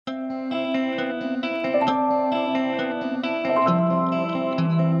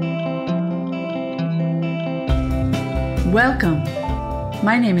Welcome.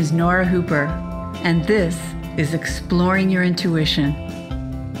 My name is Nora Hooper, and this is Exploring Your Intuition.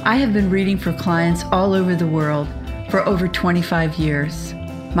 I have been reading for clients all over the world for over 25 years.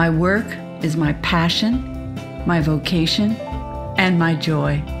 My work is my passion, my vocation, and my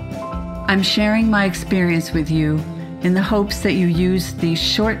joy. I'm sharing my experience with you in the hopes that you use these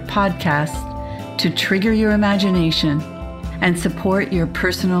short podcasts to trigger your imagination and support your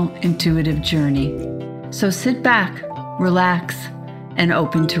personal intuitive journey. So sit back, relax, and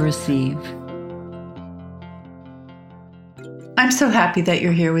open to receive. I'm so happy that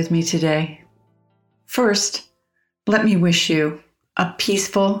you're here with me today. First, let me wish you a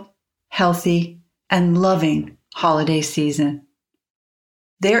peaceful, healthy, and loving holiday season.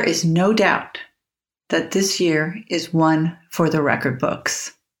 There is no doubt that this year is one for the record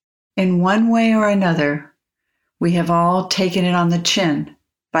books. In one way or another, we have all taken it on the chin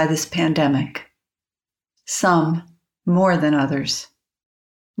by this pandemic. Some more than others.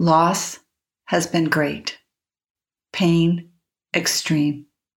 Loss has been great. Pain extreme.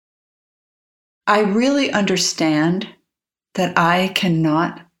 I really understand that I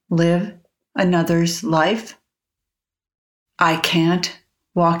cannot live another's life. I can't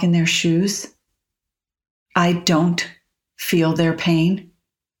walk in their shoes. I don't feel their pain.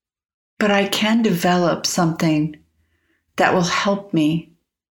 But I can develop something that will help me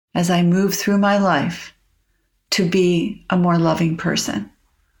as I move through my life to be a more loving person.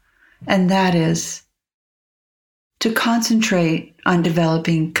 And that is to concentrate on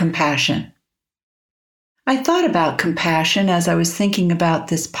developing compassion. I thought about compassion as I was thinking about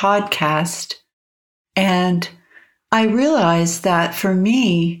this podcast, and I realized that for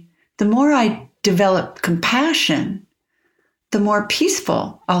me, the more I develop compassion, the more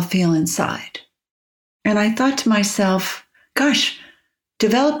peaceful I'll feel inside. And I thought to myself, gosh,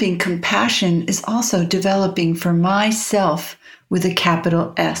 developing compassion is also developing for myself with a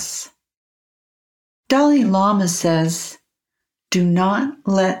capital S. Dalai Lama says, do not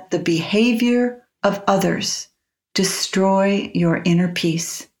let the behavior of others destroy your inner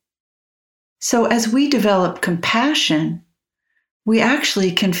peace. So as we develop compassion, we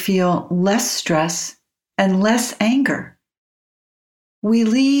actually can feel less stress and less anger. We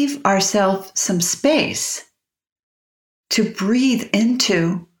leave ourselves some space to breathe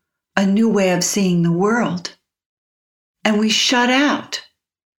into a new way of seeing the world. And we shut out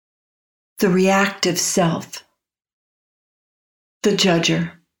the reactive self, the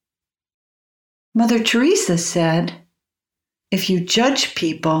judger. Mother Teresa said, if you judge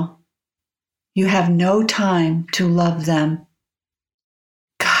people, you have no time to love them.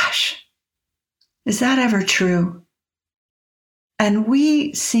 Gosh, is that ever true? And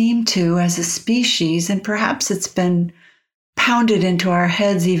we seem to, as a species, and perhaps it's been pounded into our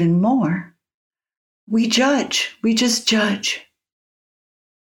heads even more, we judge. We just judge.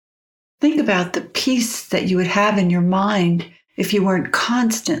 Think about the peace that you would have in your mind if you weren't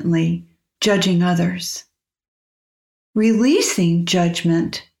constantly judging others. Releasing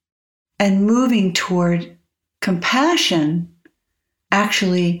judgment and moving toward compassion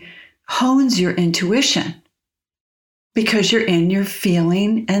actually hones your intuition because you're in your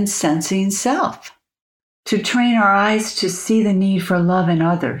feeling and sensing self. To train our eyes to see the need for love in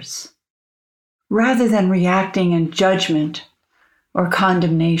others, rather than reacting in judgment or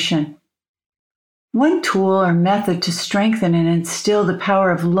condemnation. One tool or method to strengthen and instill the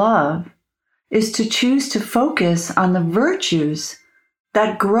power of love is to choose to focus on the virtues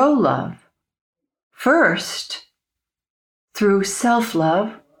that grow love. First, through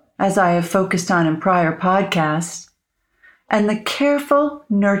self-love, as I have focused on in prior podcasts, and the careful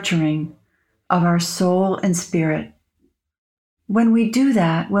nurturing of our soul and spirit. When we do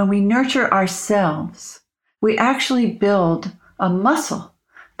that, when we nurture ourselves, we actually build a muscle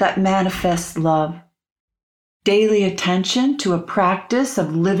that manifests love. Daily attention to a practice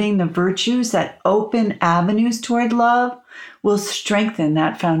of living the virtues that open avenues toward love will strengthen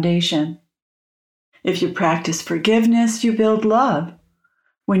that foundation. If you practice forgiveness, you build love.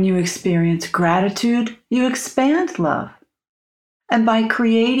 When you experience gratitude, you expand love. And by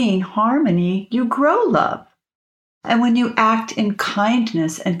creating harmony, you grow love. And when you act in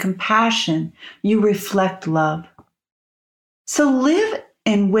kindness and compassion, you reflect love. So live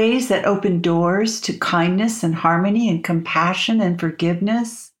in ways that open doors to kindness and harmony and compassion and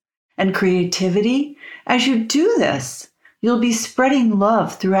forgiveness and creativity. As you do this, you'll be spreading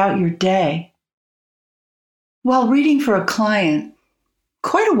love throughout your day. While reading for a client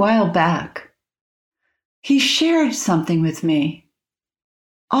quite a while back, he shared something with me.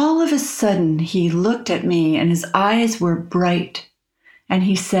 All of a sudden, he looked at me and his eyes were bright, and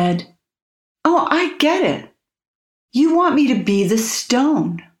he said, "Oh, I get it. You want me to be the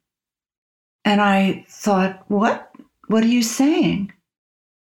stone. And I thought, what? What are you saying?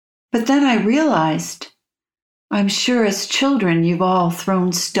 But then I realized, I'm sure as children you've all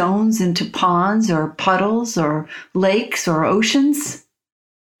thrown stones into ponds or puddles or lakes or oceans.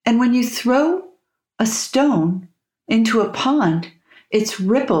 And when you throw a stone into a pond, its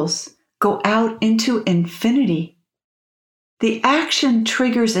ripples go out into infinity. The action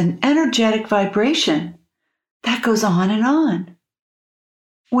triggers an energetic vibration that goes on and on.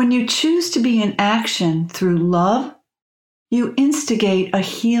 When you choose to be in action through love, you instigate a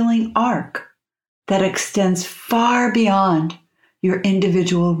healing arc that extends far beyond your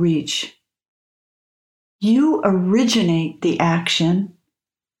individual reach. You originate the action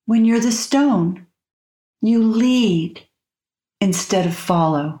when you're the stone. You lead instead of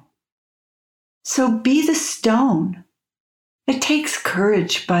follow. So be the stone. It takes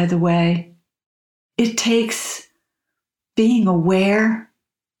courage, by the way. It takes being aware,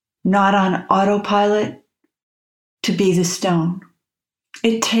 not on autopilot, to be the stone.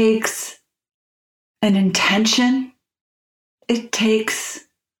 It takes an intention. It takes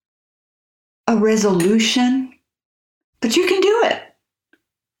a resolution, but you can do it.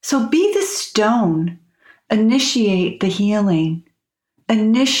 So be the stone. Initiate the healing.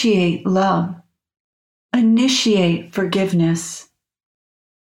 Initiate love. Initiate forgiveness.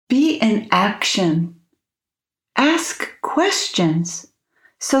 Be in action. Ask questions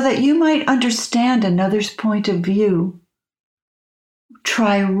so that you might understand another's point of view.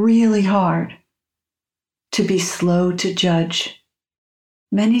 Try really hard to be slow to judge.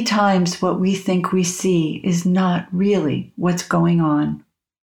 Many times what we think we see is not really what's going on.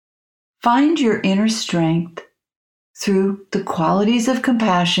 Find your inner strength through the qualities of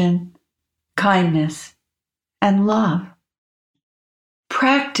compassion, kindness, and love.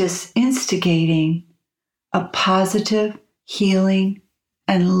 Practice instigating a positive, healing,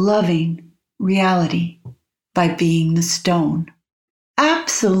 and loving reality by being the stone.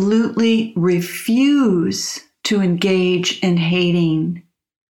 Absolutely refuse to engage in hating.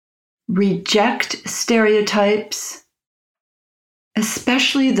 Reject stereotypes,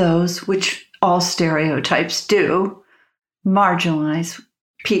 especially those which all stereotypes do, marginalize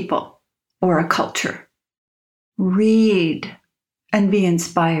people or a culture. Read and be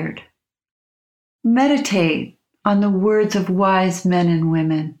inspired. Meditate on the words of wise men and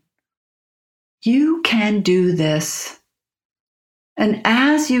women. You can do this. And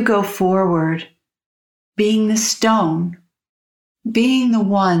as you go forward, being the stone, being the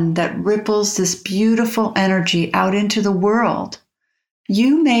one that ripples this beautiful energy out into the world,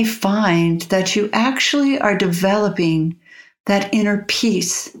 you may find that you actually are developing that inner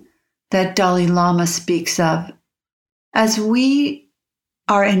peace that Dalai Lama speaks of. As we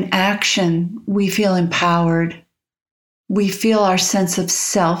are in action, we feel empowered. We feel our sense of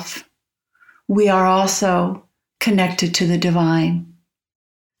self. We are also connected to the divine.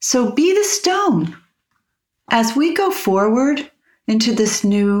 So be the stone. As we go forward into this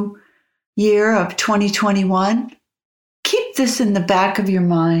new year of 2021, keep this in the back of your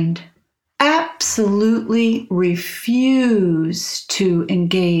mind. Absolutely refuse to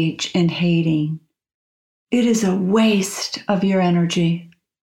engage in hating. It is a waste of your energy.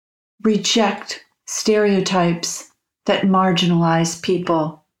 Reject stereotypes that marginalize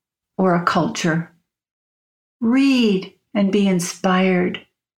people or a culture. Read and be inspired.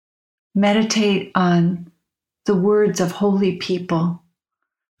 Meditate on the words of holy people,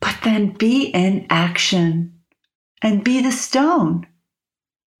 but then be in action and be the stone.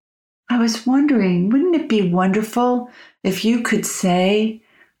 I was wondering, wouldn't it be wonderful if you could say,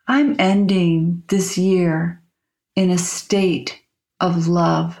 I'm ending this year in a state of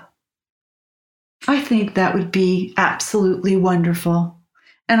love? I think that would be absolutely wonderful.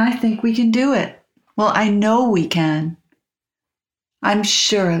 And I think we can do it. Well, I know we can. I'm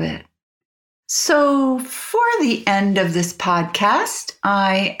sure of it. So for the end of this podcast,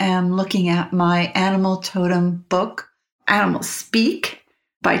 I am looking at my Animal Totem book, Animal Speak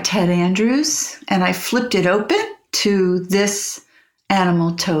by Ted Andrews, and I flipped it open to this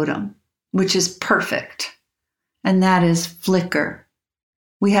animal totem, which is perfect, and that is flicker.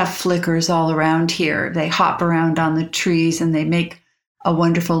 We have flickers all around here. They hop around on the trees and they make a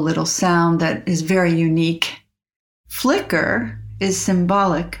wonderful little sound that is very unique. Flicker is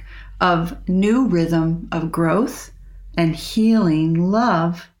symbolic of new rhythm of growth and healing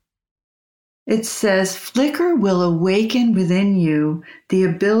love. It says, flicker will awaken within you the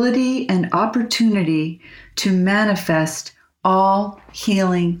ability and opportunity to manifest all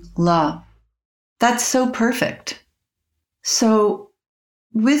healing love. That's so perfect. So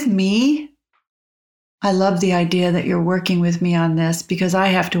with me, I love the idea that you're working with me on this because I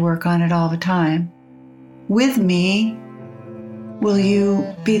have to work on it all the time. With me, will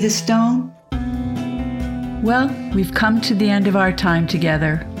you be the stone? Well, we've come to the end of our time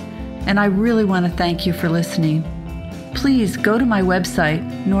together, and I really want to thank you for listening. Please go to my website,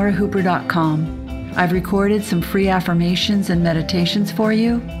 norahooper.com. I've recorded some free affirmations and meditations for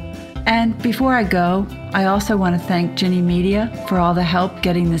you. And before I go, I also want to thank Ginny Media for all the help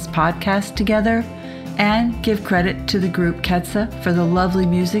getting this podcast together, and give credit to the group Ketsa for the lovely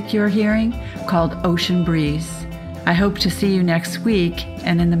music you're hearing called Ocean Breeze. I hope to see you next week,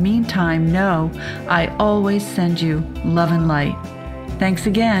 and in the meantime, know I always send you love and light. Thanks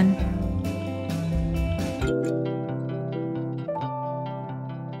again.